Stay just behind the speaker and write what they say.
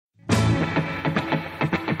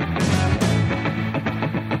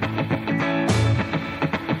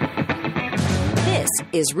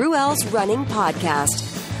is Ruel's Running Podcast,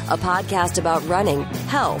 a podcast about running,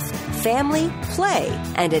 health, family, play,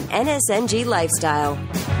 and an NSNG lifestyle.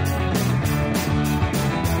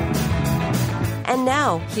 And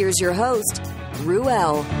now, here's your host,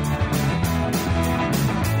 Ruel.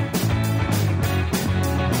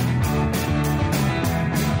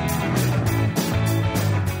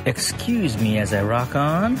 Excuse me as I rock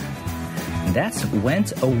on. That's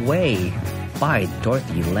Went Away by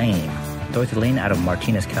Dorothy Lane. Dorothy Lane out of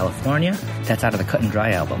Martinez, California. That's out of the Cut and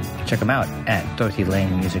Dry album. Check them out at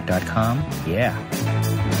dorothylanemusic.com. Yeah.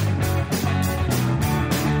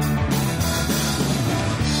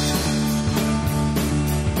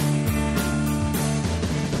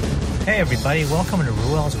 Hey everybody, welcome to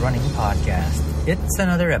Ruel's Running Podcast. It's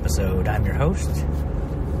another episode. I'm your host.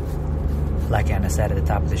 Like Anna said at the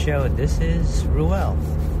top of the show, this is Ruel.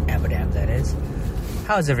 Abadam, that is.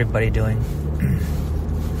 How's everybody doing?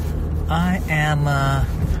 I am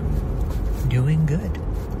doing good.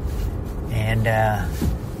 And I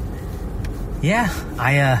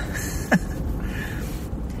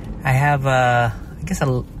have I guess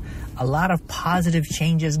a lot of positive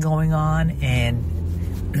changes going on, and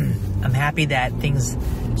I'm happy that things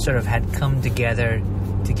sort of had come together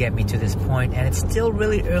to get me to this point. And it's still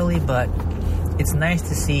really early, but it's nice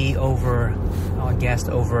to see over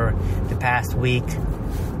the past week,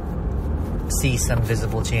 see some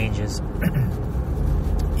visible changes.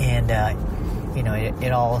 And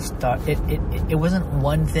it all started. It wasn't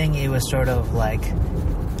one thing. It was sort of like,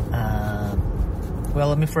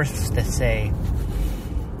 let me first say,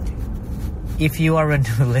 if you are a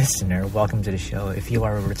new listener, welcome to the show. If you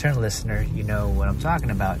are a return listener, you know what I'm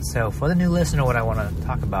talking about. So for the new listener, what I want to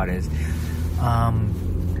talk about is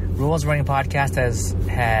Ruel's Running Podcast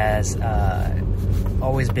has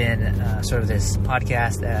always been sort of this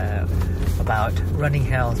podcast about running,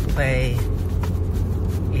 health, play,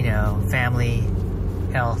 family,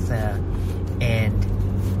 health, and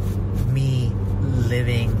me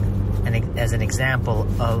living as an example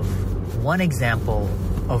of what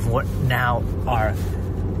now are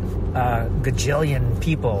gajillion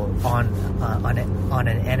people on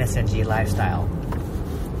an NSNG lifestyle.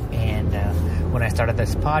 And when I started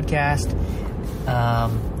this podcast,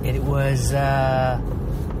 it was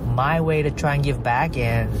my way to try and give back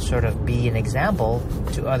and sort of be an example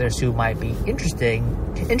to others who might be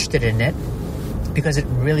interested in it, because it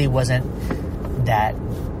really wasn't that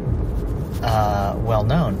well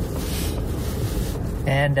known.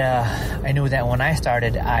 And I knew that when I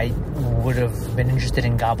started, I would have been interested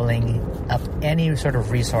in gobbling up any sort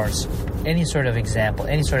of resource, any sort of example,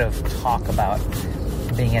 any sort of talk about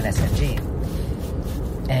being NSNG.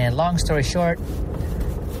 And long story short,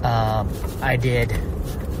 I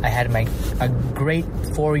had a great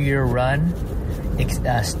 4-year run,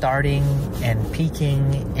 starting and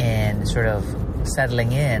peaking and sort of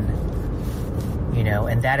settling in,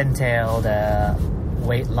 and that entailed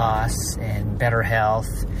weight loss and better health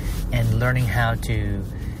and learning how to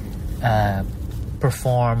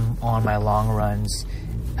perform on my long runs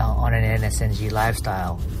on an NSNG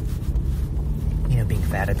lifestyle. Being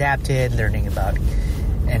fat adapted, learning about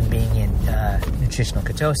and being in nutritional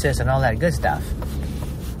ketosis and all that good stuff.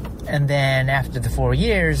 And then after the 4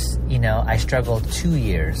 years, I struggled 2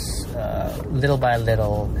 years, little by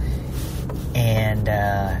little, and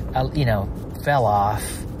fell off.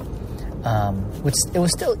 Which it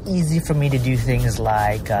was still easy for me to do things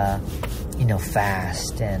like,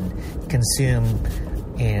 fast and consume,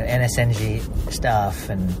 NSNG stuff,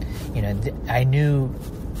 and I knew.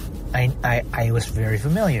 I was very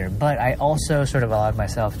familiar, but I also sort of allowed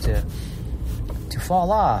myself to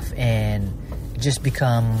fall off and just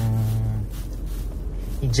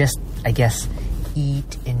I guess,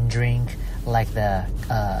 eat and drink like the,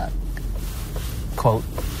 quote,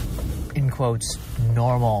 in quotes,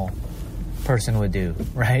 normal person would do,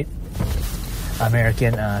 right?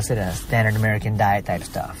 American, standard American diet type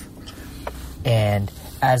stuff. And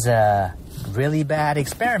as a really bad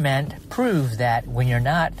experiment proved that when you're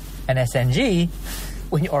not an SNG,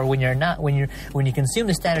 when you consume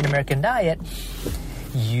the standard American diet,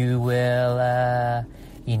 you will,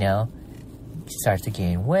 start to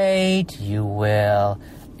gain weight. You will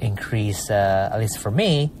increase, at least for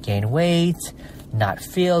me, gain weight, not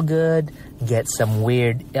feel good, get some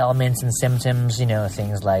weird ailments and symptoms.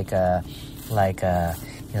 Things like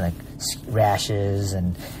rashes,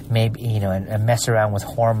 and maybe and mess around with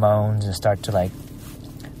hormones and start to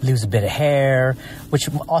lose a bit of hair, which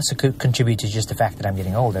also could contribute to just the fact that I'm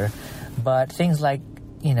getting older. But things like,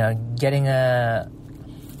 getting a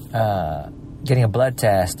blood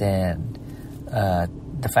test and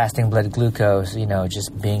the fasting blood glucose,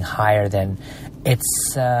 just being higher than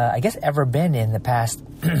it's, I guess, ever been in the past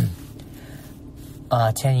 10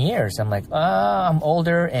 years. I'm like, I'm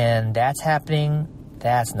older and that's happening.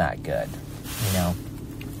 That's not good.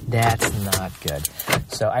 That's not good.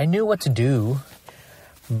 So I knew what to do,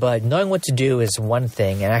 but knowing what to do is one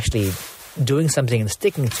thing, and actually doing something and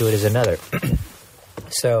sticking to it is another.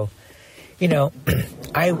 So,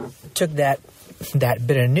 I took that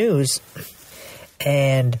bit of news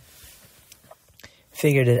and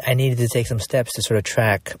figured that I needed to take some steps to sort of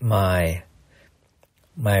track my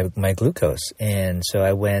glucose. And so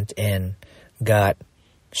I went and got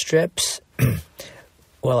strips.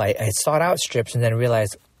 Well, I sought out strips and then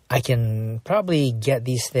realized I can probably get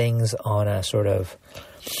these things on a sort of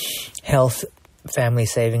health family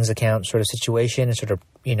savings account sort of situation, and sort of,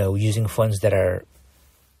 using funds that are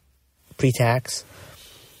pre-tax.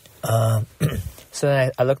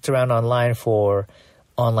 So I looked around online for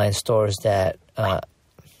online stores that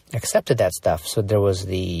accepted that stuff. So there was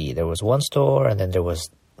one store, and then there was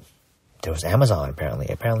Amazon.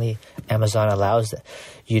 Apparently Amazon allows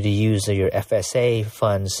you to use your FSA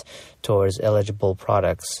funds towards eligible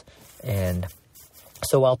products. And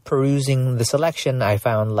so while perusing the selection, I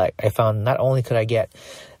found not only could I get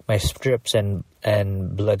my strips and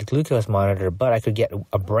blood glucose monitor, but I could get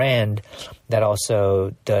a brand that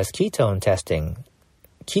also does ketone testing,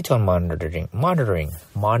 ketone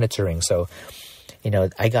monitoring. So,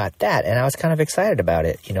 I got that, and I was kind of excited about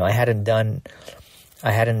it. I hadn't done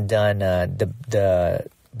the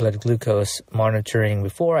blood glucose monitoring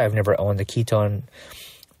before. I've never owned the ketone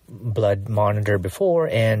blood monitor before,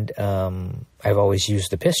 and I've always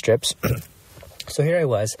used the piss strips. So here I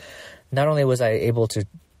was. Not only was I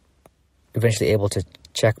eventually able to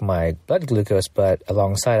check my blood glucose, but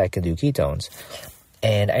alongside I could do ketones.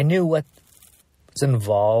 And I knew what's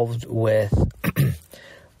involved with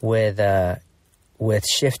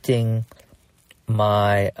shifting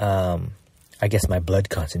my my blood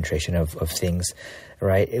concentration of things,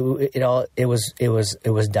 right? It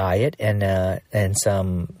was diet and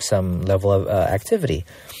some level of activity.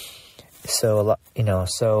 So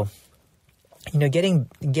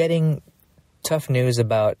getting tough news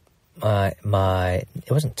about it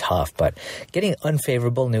wasn't tough, but getting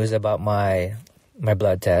unfavorable news about my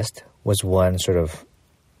blood test was one sort of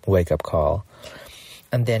wake up call.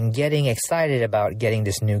 And then getting excited about getting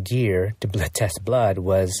this new gear to test blood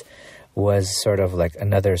was sort of like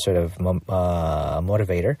another sort of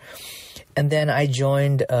motivator. And then I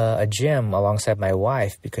joined a gym alongside my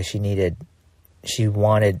wife because she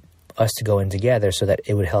wanted us to go in together so that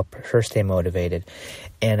it would help her stay motivated.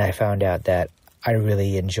 And I found out that I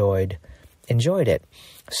really enjoyed it.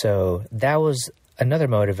 So that was another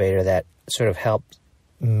motivator that sort of helped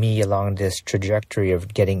me along this trajectory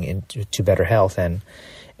of getting into better health and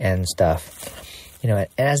stuff. And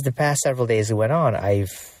as the past several days went on, I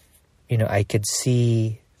could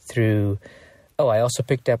see through. Oh, I also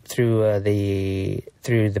picked up through the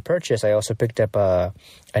purchase. I also picked up a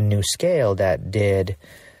new scale that did,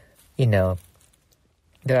 that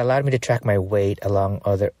allowed me to track my weight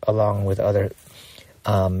along with other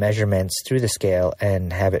measurements through the scale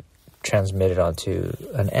and have it transmitted onto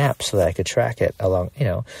an app so that I could track it along.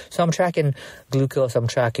 So I'm tracking glucose, I'm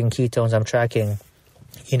tracking ketones, I'm tracking,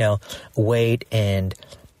 weight and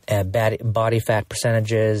body fat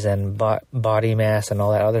percentages and body mass and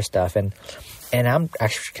all that other stuff, and I'm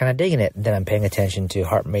actually kind of digging it. Then I'm paying attention to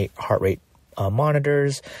heart rate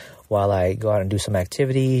monitors while I go out and do some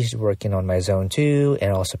activities, working on my zone 2,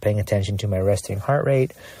 and also paying attention to my resting heart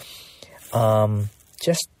rate.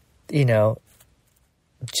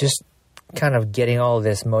 Just kind of getting all of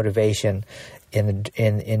this motivation in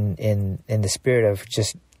the spirit of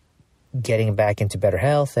just getting back into better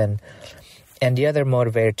health. And the other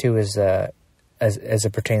motivator too is as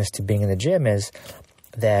it pertains to being in the gym is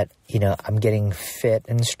that I'm getting fit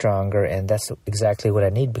and stronger, and that's exactly what I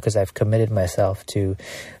need because I've committed myself to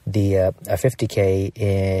the a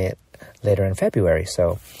 50K later in February.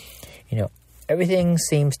 So everything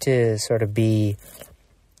seems to sort of be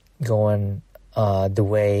going the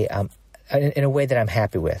way in a way that I'm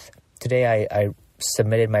happy with. Today I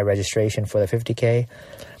submitted my registration for the 50K,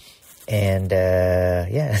 and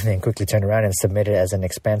and then quickly turned around and submitted as an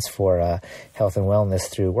expense for health and wellness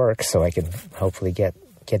through work, so I can hopefully get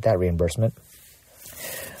that reimbursement.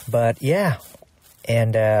 But yeah,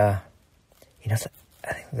 and I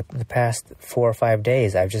think the past 4 or 5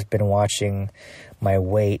 days I've just been watching my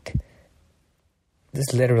weight. This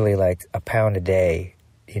is literally like a pound a day,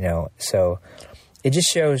 so it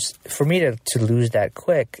just shows, for me to lose that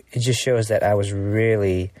quick, it just shows that I was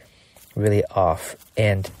really, really off.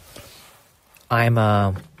 And I'm,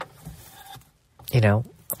 I've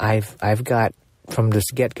got, from this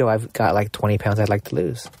get-go, I've got like 20 pounds I'd like to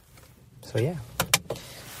lose. So yeah,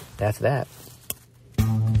 that's that.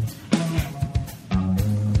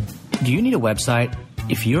 Do you need a website?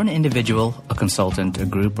 If you're an individual, a consultant, a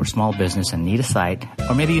group, or small business and need a site,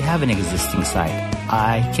 or maybe you have an existing site,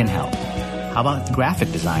 I can help. How about graphic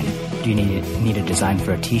design? Do you need a design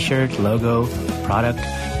for a t-shirt, logo, product,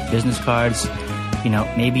 business cards?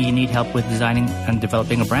 Maybe you need help with designing and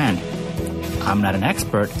developing a brand. I'm not an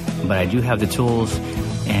expert, but I do have the tools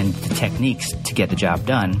and the techniques to get the job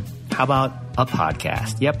done. How about a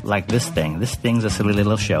podcast? Yep, like this thing. This thing's a silly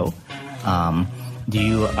little show. Are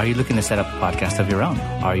you looking to set up a podcast of your own?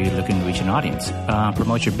 Are you looking to reach an audience?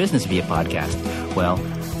 Promote your business via podcast? Well,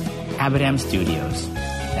 Abadam Studios.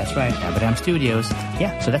 That's right, Abadam Studios.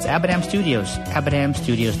 Yeah, so that's Abadam Studios.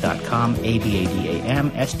 AbadamStudios.com,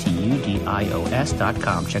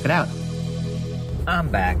 AbadamStudios.com. Check it out. I'm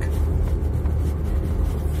back.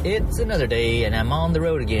 It's another day, and I'm on the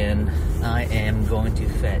road again. I am going to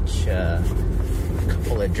fetch a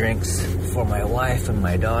couple of drinks for my wife and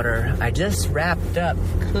my daughter. I just wrapped up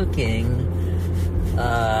cooking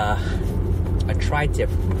a tri-tip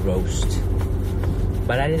roast,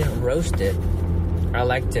 but I didn't roast it. I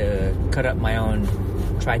like to cut up my own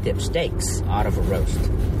tri-tip steaks out of a roast.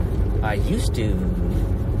 I used to,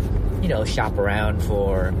 shop around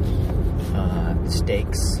for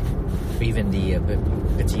steaks, even the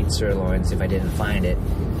petite sirloins if I didn't find it.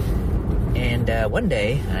 And one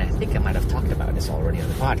day, I think I might have talked about this already on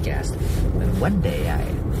the podcast, but one day I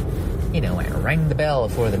rang the bell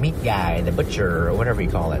for the meat guy, the butcher, or whatever you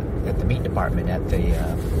call it, at the meat department at the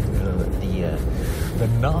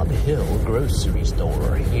Nob Hill grocery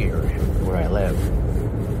store here where I live.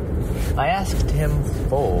 I asked him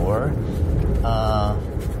for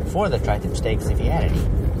the tri-tip steaks if he had any.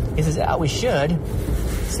 He says, we should.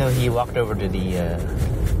 So he walked over to the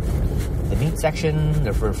meat section,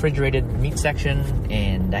 the refrigerated meat section,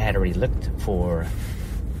 and I had already looked for,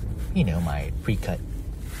 my pre-cut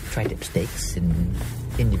tri-tip steaks, and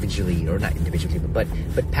individually, or not individually, but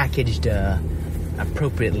packaged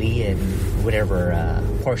appropriately in whatever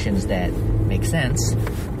portions that make sense.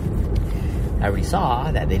 I already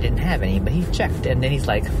saw that they didn't have any, but he checked, and then he's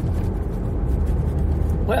like,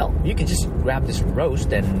 well, you could just grab this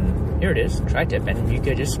roast, and here it is, tri-tip, and you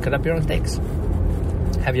could just cut up your own steaks.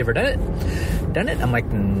 Have you ever done it? I'm like,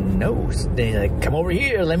 no. They're like, come over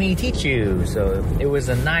here, let me teach you. So it was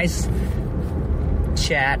a nice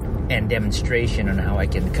chat and demonstration on how I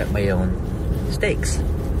can cut my own steaks.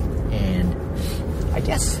 And I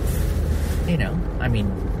guess, I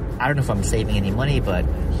don't know if I'm saving any money, but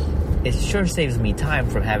it sure saves me time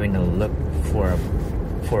from having to look for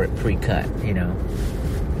it pre-cut,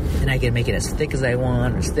 And I can make it as thick as I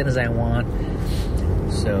want, or as thin as I want.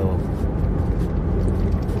 So,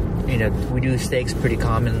 we do steaks pretty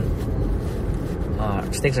common.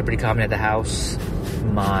 Steaks are pretty common at the house.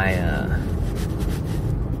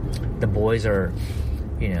 The boys are,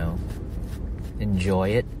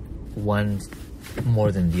 enjoy it. One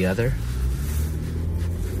more than the other.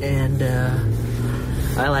 And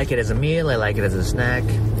I like it as a meal. I like it as a snack.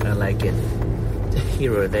 I like it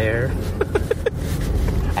here or there.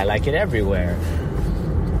 I like it everywhere.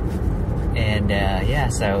 And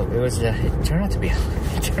so it turned out to be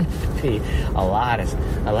a lot of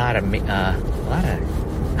meat.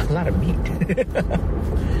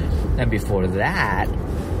 And before that,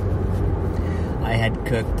 I had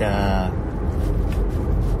cooked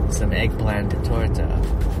some eggplant torta.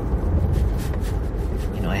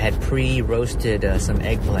 I had pre-roasted some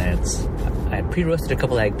eggplants. I had pre-roasted a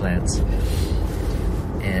couple eggplants,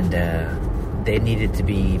 and they needed to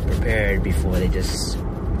be prepared before they just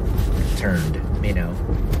turned,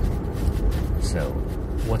 So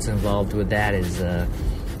what's involved with that is,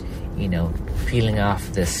 peeling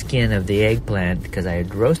off the skin of the eggplant, because I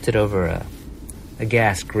had roasted over a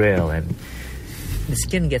gas grill, and the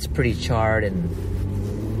skin gets pretty charred and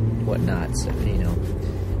whatnot, so,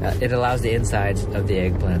 it allows the insides of the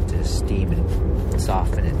eggplant to steam and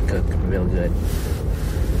soften and cook real good.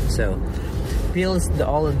 So, peels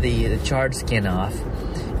all of the charred skin off,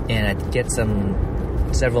 and I get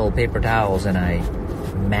several paper towels, and I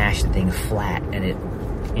mash the thing flat, and it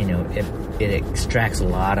extracts a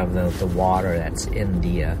lot of the water that's in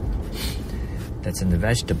the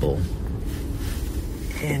vegetable.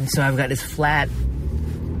 And so I've got this flat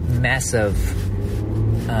mess of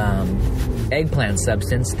eggplant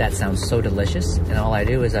substance that sounds so delicious. And all I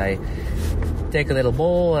do is I take a little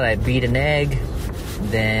bowl and I beat an egg,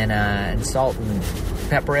 then and salt and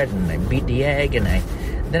pepper it, and I beat the egg, and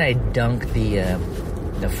then I dunk the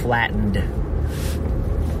flattened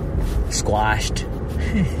squashed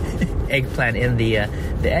eggplant in the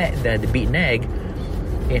beaten egg,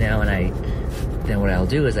 and then what I'll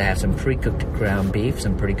do is I have some pre-cooked ground beef,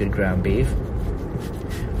 some pretty good ground beef.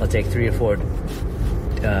 I'll take 3 or 4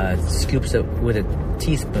 scoops with a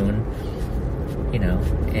teaspoon,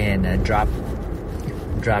 and drop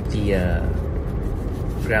the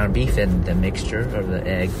ground beef in the mixture of the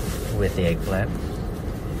egg with the eggplant.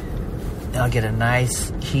 I'll get a nice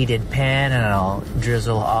heated pan, and I'll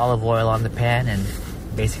drizzle olive oil on the pan and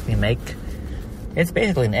basically it's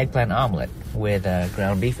basically an eggplant omelet with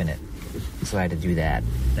ground beef in it. So I had to do that.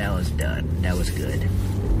 That was done. That was good.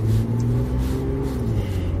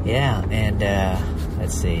 Yeah, and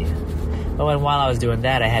let's see. Oh, and while I was doing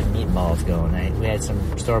that, I had meatballs going. We had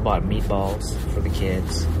some store-bought meatballs for the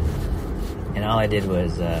kids. And all I did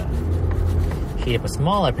was heat up a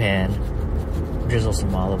smaller pan, drizzle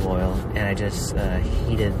some olive oil, and I just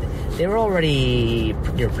heated. They were already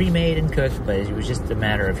pre-made and cooked, but it was just a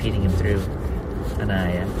matter of heating them through. And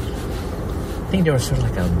I think they were sort of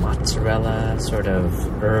like a mozzarella, sort of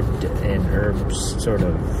herbs, sort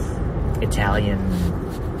of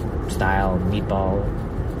Italian-style meatball.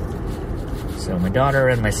 So my daughter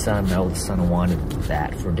and my oldest son, wanted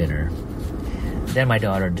that for dinner. Then my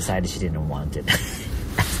daughter decided she didn't want it.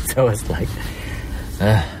 So it's like,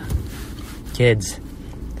 kids,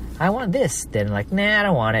 I want this. Then like, nah, I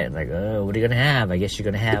don't want it. Like, oh, what are you going to have? I guess you're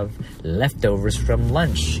going to have leftovers from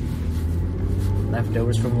lunch.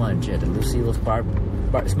 Leftovers from lunch at the Lucille's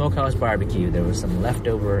Smokehouse Barbecue. There was some a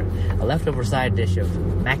leftover side dish of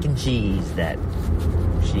mac and cheese that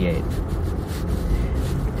she ate.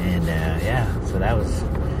 And so that was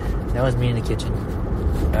me in the kitchen.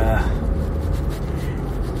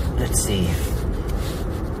 Let's see.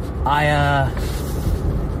 I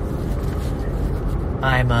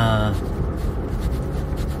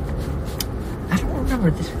don't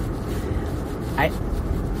remember this. I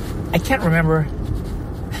can't remember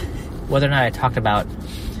whether or not I talked about,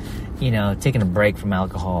 taking a break from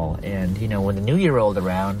alcohol. And, when the new year rolled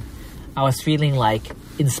around, I was feeling like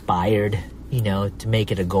inspired, to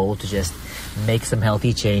make it a goal to just make some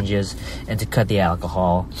healthy changes and to cut the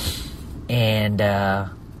alcohol. And I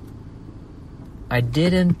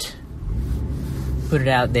didn't put it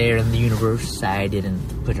out there in the universe. I didn't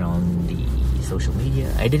put it on the social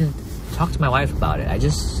media. I didn't talk to my wife about it. I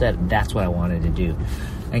just said that's what I wanted to do.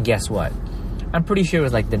 And guess what? I'm pretty sure it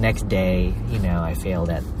was like the next day, I failed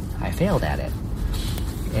at it.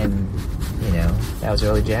 And, that was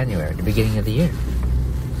early January, the beginning of the year.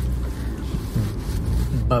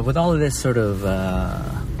 But with all of this sort of,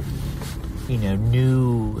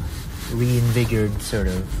 new, reinvigorated sort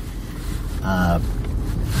of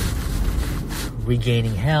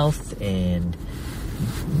regaining health and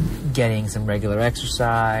getting some regular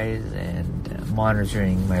exercise and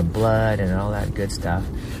monitoring my blood and all that good stuff,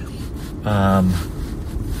 and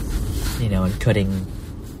cutting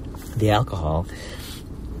the alcohol,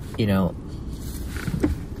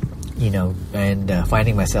 and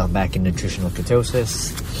finding myself back in nutritional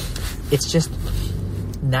ketosis. It's just,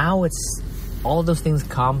 now it's all those things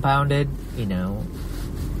compounded,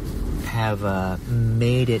 have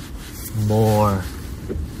made it more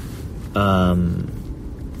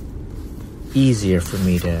easier for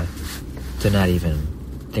me to not even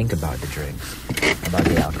think about the drinks, about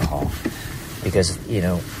the alcohol. Because,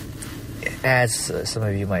 as some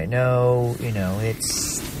of you might know, it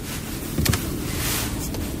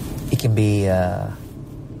can be,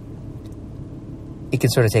 it can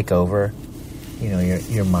sort of take over,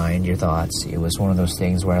 your mind, your thoughts. It was one of those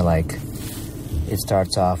things where, like, it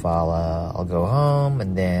starts off, I'll go home,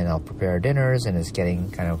 and then I'll prepare dinners, and it's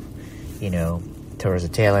getting kind of, towards the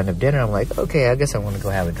tail end of dinner, I'm like, okay, I guess I want to go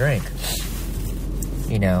have a drink.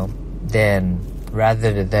 Then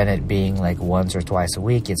rather than it being like once or twice a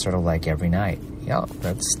week, it's sort of like every night.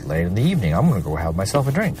 That's late in the evening. I'm going to go have myself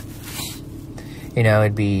a drink.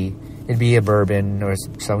 It'd be a bourbon or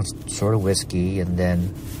some sort of whiskey, and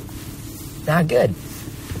then not good.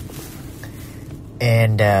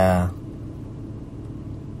 And then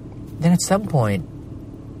at some point,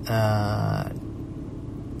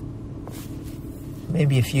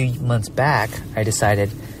 maybe a few months back, I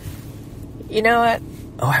decided, you know what?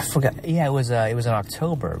 Oh, I forgot. Yeah, it was in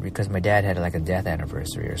October, because my dad had like a death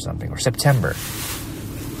anniversary or something, or September.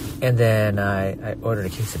 And then I ordered a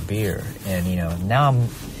case of beer, and now I'm,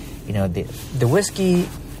 the whiskey,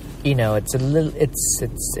 it's a little,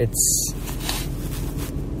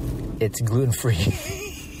 it's gluten-free,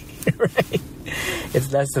 right?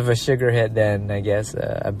 It's less of a sugar hit than, I guess,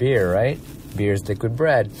 a beer, right? Beer's liquid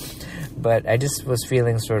bread. But I just was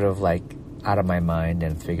feeling sort of like out of my mind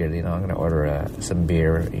and figured, I'm going to order some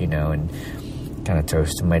beer, and kind of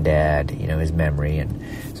toast to my dad, his memory. And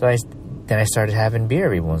so I started having beer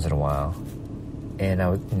every once in a while. And I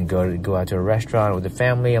would go out to a restaurant with the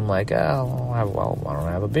family. I'm like, why don't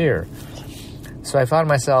I have a beer? So I found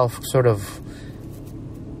myself sort of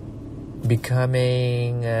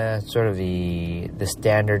becoming sort of the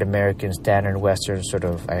standard American, standard Western sort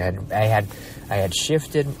of. I had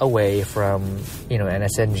shifted away from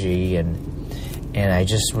NSNG and I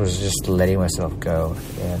just was letting myself go,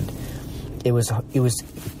 and it was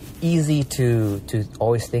easy to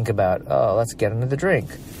always think about, let's get another drink,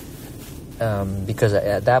 because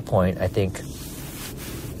at that point I think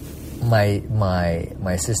my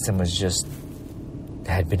system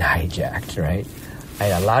had been hijacked, right? I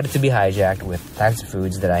allowed it to be hijacked with types of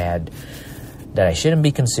foods that I shouldn't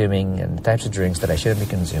be consuming, and the types of drinks that I shouldn't be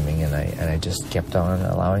consuming, and I just kept on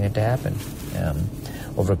allowing it to happen.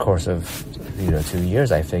 Over the course of 2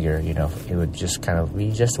 years, I figure it would just kind of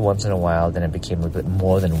be just once in a while. Then it became a little bit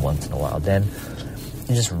more than once in a while. Then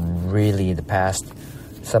it just really, the past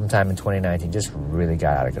sometime in 2019, just really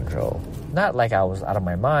got out of control. Not like I was out of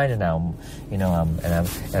my mind, and now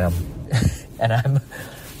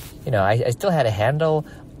I still had a handle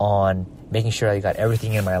on making sure I got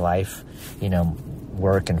everything in my life,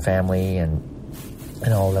 work and family and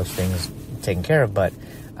all those things taken care of. But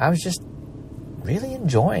I was just really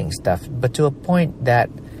enjoying stuff, but to a point that,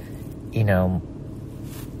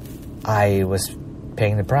 I was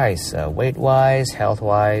paying the price, weight-wise,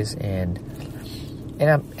 health-wise, and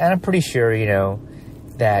I'm pretty sure,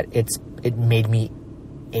 that it made me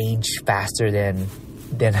age faster than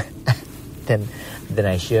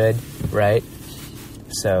I should, right?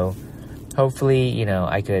 So hopefully,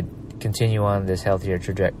 I could continue on this healthier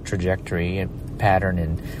trajectory and pattern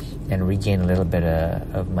and regain a little bit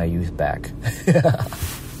of my youth back.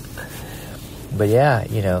 But yeah,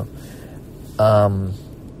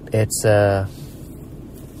 it's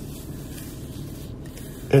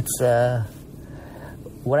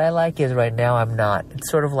what I like is right now I'm not, it's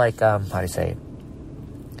sort of like, how do you say,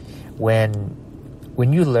 when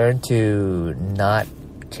you learn to not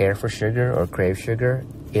care for sugar or crave sugar,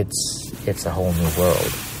 it's a whole new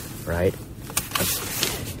world, right?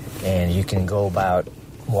 And you can go about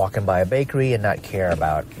walking by a bakery and not care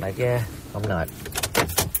about, like,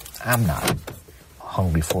 I'm not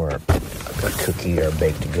hungry for a cookie or a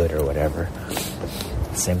baked good or whatever.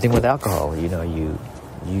 Same thing with alcohol.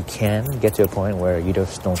 You can get to a point where you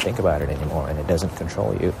just don't think about it anymore and it doesn't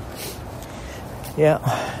control you. Yeah,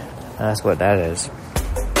 that's what that is.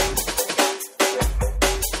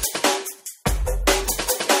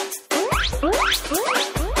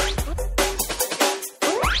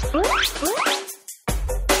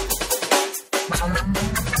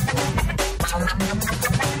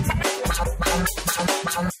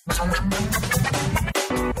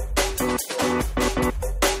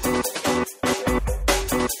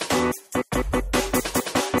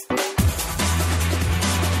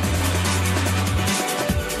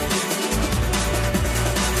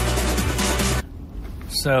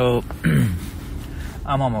 So,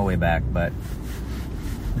 I'm on my way back, but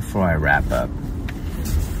before I wrap up,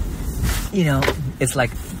 it's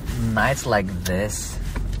like nights like this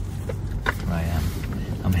where I am.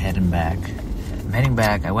 I'm heading back.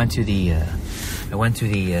 I went to the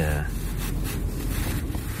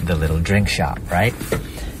little drink shop, right?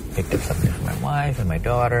 Picked up something for my wife and my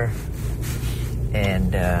daughter,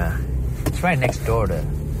 and it's right next door to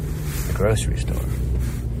the grocery store.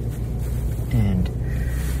 And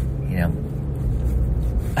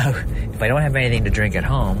if I don't have anything to drink at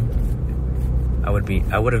home, I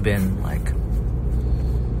would have been like,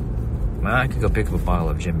 well, I could go pick up a bottle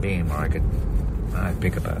of Jim Beam, or I could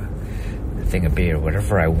pick up a thing of beer,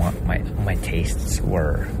 whatever I want. My tastes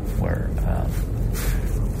were where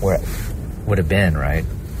it would have been, right?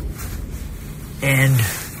 And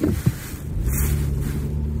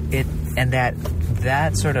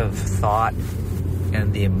that sort of thought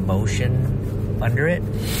and the emotion under it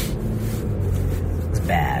was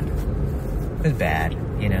bad. It was bad,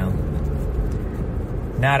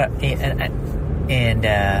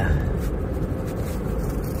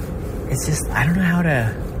 it's just I don't know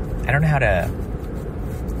how to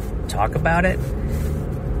talk about it,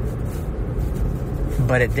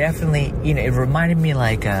 but it definitely, it reminded me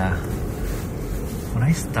like when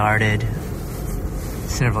I started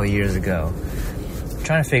several years ago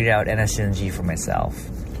trying to figure out NSNG for myself.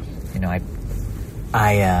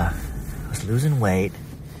 I was losing weight,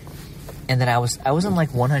 and then I wasn't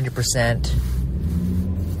like 100%.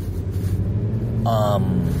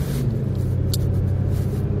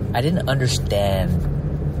 I didn't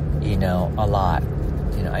understand, a lot.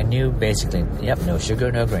 I knew basically, no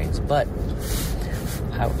sugar, no grains. But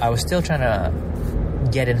I was still trying to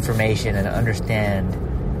get information and understand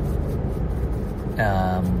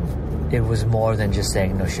it was more than just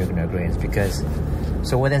saying no sugar, no grains. Because,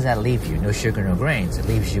 so what does that leave you? No sugar, no grains. It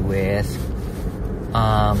leaves you with,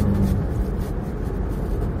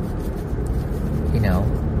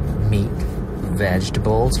 meat,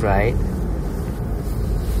 vegetables, right?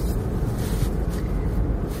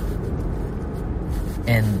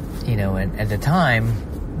 And, and at the time,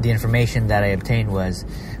 the information that I obtained was,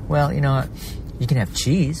 well, you can have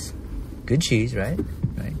cheese, good cheese, right?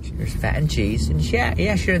 There's fat and cheese, and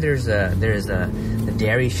sure, there's the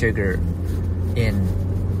dairy sugar in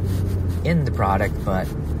the product, but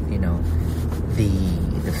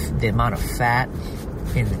the amount of fat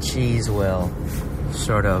in the cheese will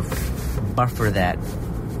sort of buffer that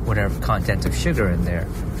whatever content of sugar in there,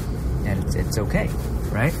 and it's okay,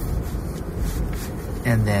 right?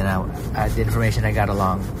 And then the information I got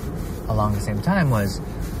along the same time was,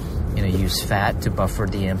 use fat to buffer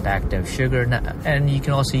the impact of sugar, and you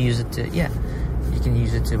can also use it to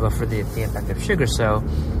buffer the impact of sugar. So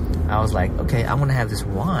I was like, okay, I'm gonna have this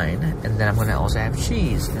wine, and then I'm gonna also have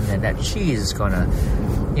cheese, and then that cheese is gonna,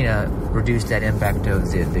 reduce that impact of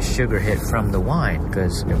the sugar hit from the wine.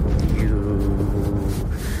 Because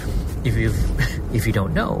if you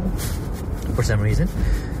don't know, for some reason,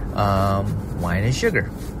 wine is sugar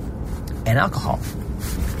and alcohol,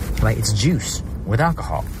 right? It's juice with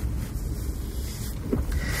alcohol.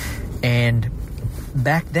 And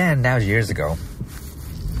back then, that was years ago,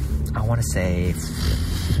 I want to say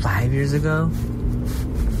 5 years ago,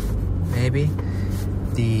 maybe,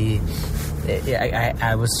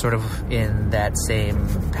 I was sort of in that same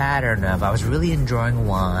pattern of, I was really enjoying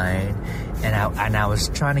wine, and I was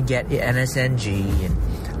trying to get NSNG, and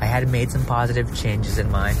I had made some positive changes in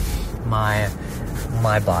my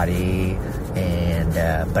body, and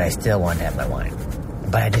but I still wanted to have my wine,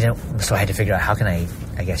 but I didn't. So I had to figure out, how can I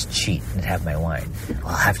guess, cheat and have my wine.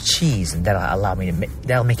 I'll have cheese, and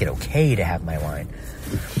that'll make it okay to have my wine.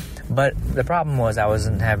 But the problem was, I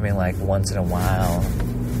wasn't having like once in a while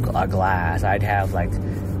a glass. I'd have like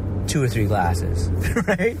 2 or 3 glasses,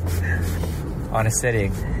 right, on a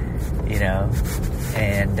sitting,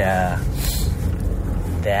 and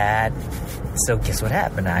that. So guess what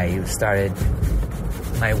happened?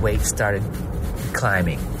 My weight started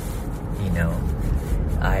climbing.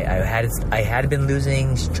 I had been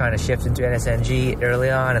losing, trying to shift into NSNG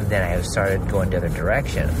early on, and then I started going the other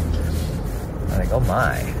direction. I'm like, oh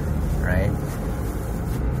my, right?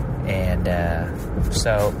 And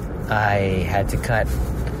so I had to cut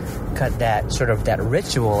that sort of that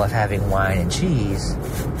ritual of having wine and cheese.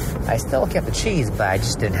 I still kept the cheese, but I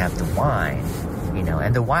just didn't have the wine,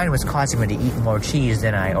 and the wine was causing me to eat more cheese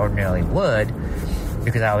than I ordinarily would,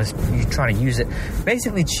 because I was trying to use it.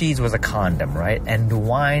 Basically, cheese was a condom, right? And the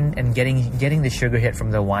wine, and getting the sugar hit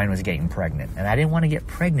from the wine was getting pregnant. And I didn't want to get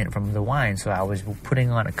pregnant from the wine, so I was putting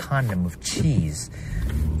on a condom of cheese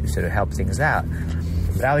to sort of help things out.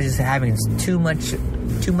 But I was just having too much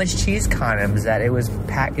cheese condoms that it was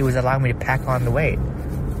allowing me to pack on the weight.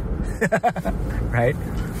 Right?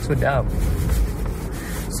 So dumb.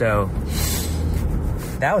 So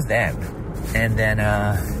that was then. And then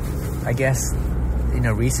I guess,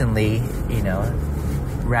 recently,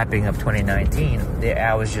 wrapping up 2019,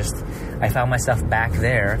 I found myself back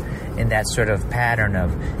there in that sort of pattern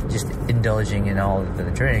of just indulging in all of the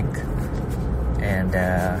drink. And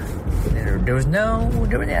there was no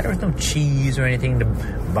cheese or anything to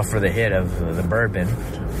buffer the hit of the bourbon.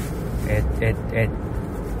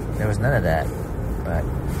 There was none of that. But,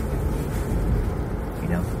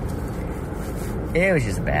 it was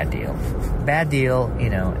just a bad deal,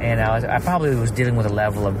 and I probably was dealing with a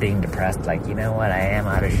level of being depressed, like, I am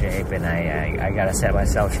out of shape, and I gotta set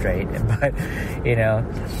myself straight, but,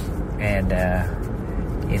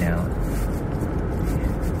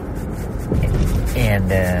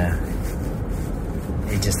 and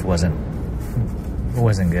it just wasn't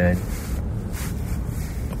good.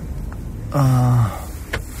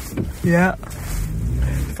 Yeah,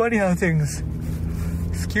 funny how things,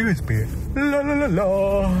 excuse me,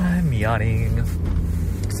 I'm yawning.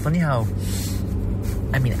 It's funny how,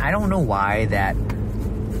 I don't know why that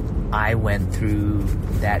I went through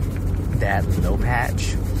that low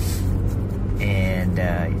patch, and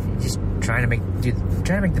just trying to make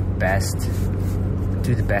the best,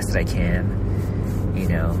 do the best that I can,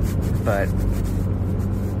 but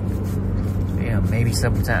maybe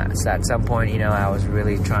sometimes at some point, I was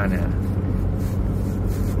really trying to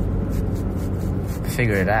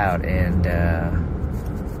figure it out, and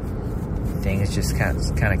things just kind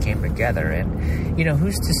of came together. And,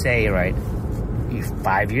 who's to say, right,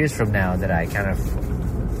 5 years from now that I kind of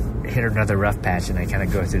hit another rough patch and I kind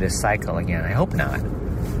of go through this cycle again? I hope not.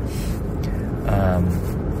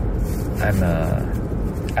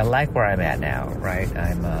 I like where I'm at now, right?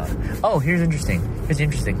 Here's the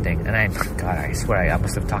interesting thing. And I swear I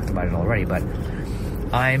must have talked about it already, but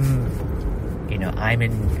I'm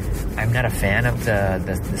not a fan of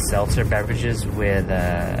the seltzer beverages with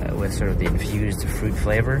sort of the infused fruit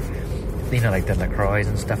flavor, like the LaCroix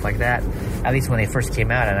and stuff like that. At least when they first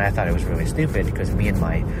came out, and I thought it was really stupid because me and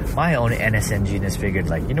my own NSNG-ness figured,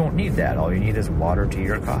 like, you don't need that. All you need is water, tea,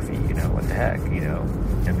 or coffee. What the heck,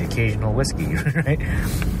 and the occasional whiskey, right?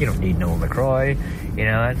 You don't need no LaCroix.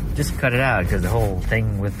 Just cut it out, because the whole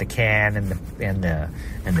thing with the can and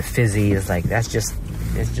the fizzy is like, it's just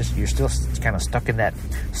you're still kind of stuck in that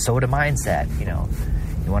soda mindset.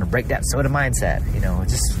 You want to break that soda mindset.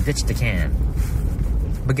 Just ditch the can.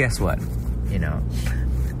 But guess what?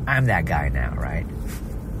 I'm that guy now, right?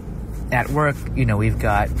 At work, we've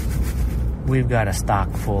got a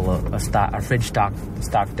stock full of a fridge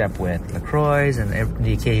stocked up with LaCroix and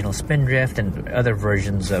the occasional Spindrift and other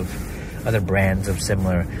versions of other brands of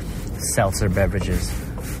similar seltzer beverages.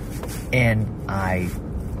 And I,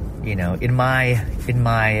 in my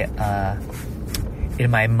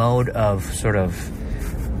mode of sort of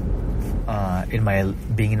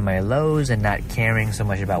being in my lows and not caring so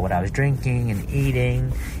much about what I was drinking and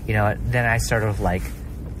eating, then I sort of like,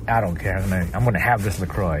 I don't care, I'm gonna have this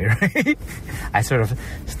LaCroix, right? I sort of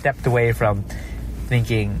stepped away from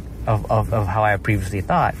thinking of how I previously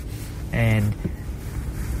thought, and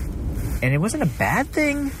it wasn't a bad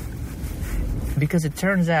thing, because it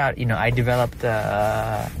turns out, I developed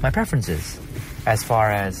my preferences as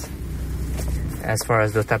far as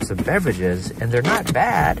those types of beverages, and they're not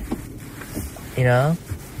bad. They're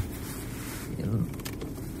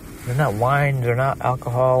not wine, they're not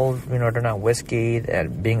alcohol, they're not whiskey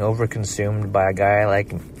that being overconsumed by a guy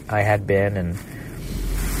like I had been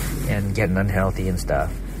and getting unhealthy and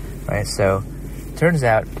stuff, right? So turns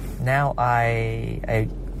out now I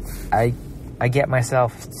get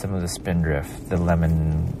myself some of the Spindrift, the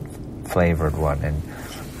lemon flavored one, and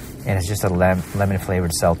it's just a lemon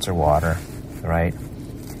flavored seltzer water, right?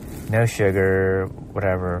 No sugar,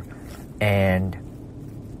 whatever. And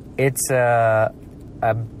it's a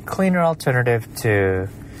cleaner alternative to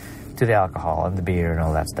the alcohol and the beer and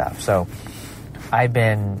all that stuff. So I've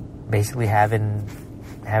been basically having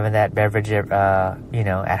that beverage,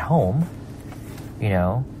 at home,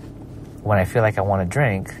 when I feel like I want to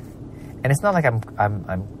drink. And it's not like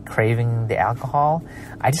I'm craving the alcohol.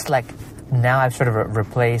 I just now I've sort of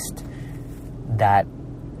replaced that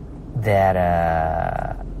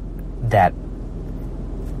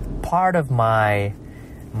part of my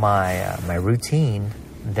routine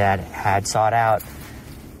that had sought out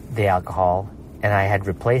the alcohol, and I had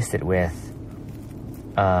replaced it with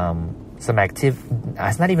some activity.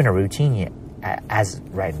 It's not even a routine yet, as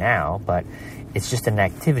right now, but it's just an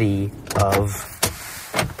activity of,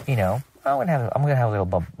 I'm gonna have a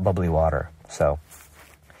little bubbly water. So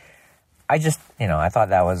I just, I thought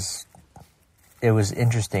it was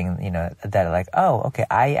interesting, that like, oh, okay,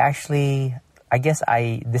 I guess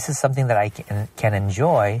this is something that I can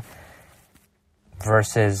enjoy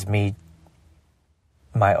versus my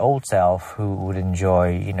old self, who would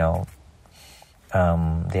enjoy,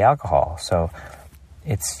 the alcohol. So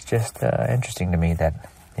it's just interesting to me that,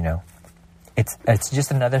 it's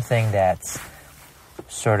just another thing that's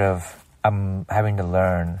sort of, I'm having to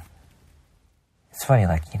learn. It's funny,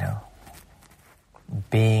 like,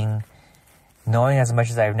 knowing as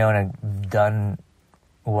much as I've known and done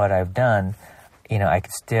what I've done, I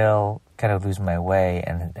could still kind of lose my way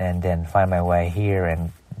and then find my way here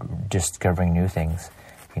and discovering new things,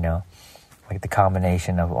 like the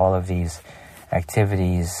combination of all of these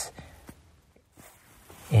activities,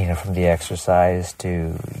 from the exercise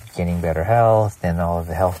to getting better health and all of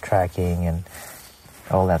the health tracking and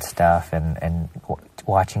all that stuff, and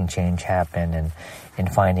watching change happen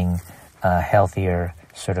and finding healthier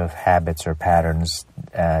sort of habits or patterns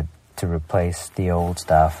to replace the old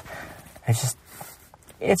stuff. It's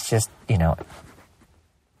just I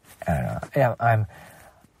don't know.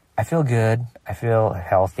 I feel good. I feel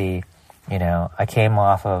healthy. I came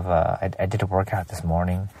off of I did a workout this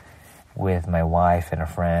morning with my wife and a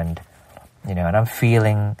friend. And I'm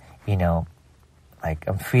feeling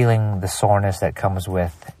I'm feeling the soreness that comes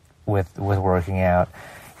with working out.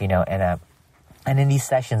 And in these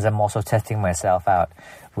sessions, I'm also testing myself out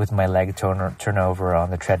with my leg turnover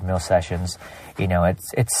on the treadmill sessions.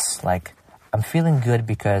 It's like I'm feeling good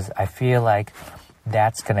because I feel like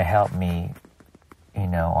that's going to help me,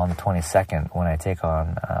 on the 22nd when I take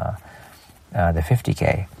on the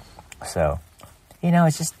 50K. So,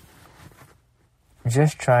 it's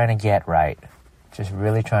just trying to get right. Just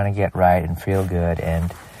really trying to get right and feel good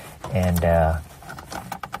and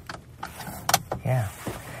yeah.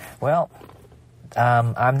 Well,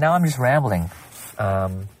 I'm just rambling.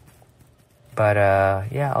 But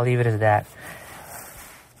I'll leave it as that.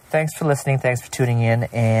 Thanks for listening. Thanks for tuning in,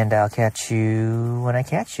 and I'll catch you when I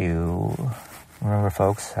catch you. Remember,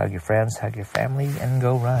 folks, hug your friends, hug your family, and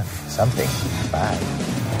go run something. Bye.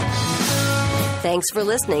 Thanks for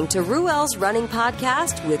listening to Ruel's Running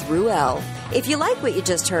Podcast with Ruel. If you like what you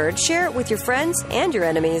just heard, share it with your friends and your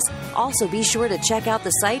enemies. Also, be sure to check out the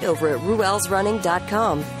site over at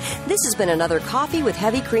ruelsrunning.com. This has been another Coffee with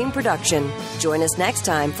Heavy Cream production. Join us next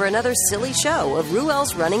time for another silly show of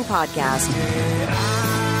Ruel's Running Podcast.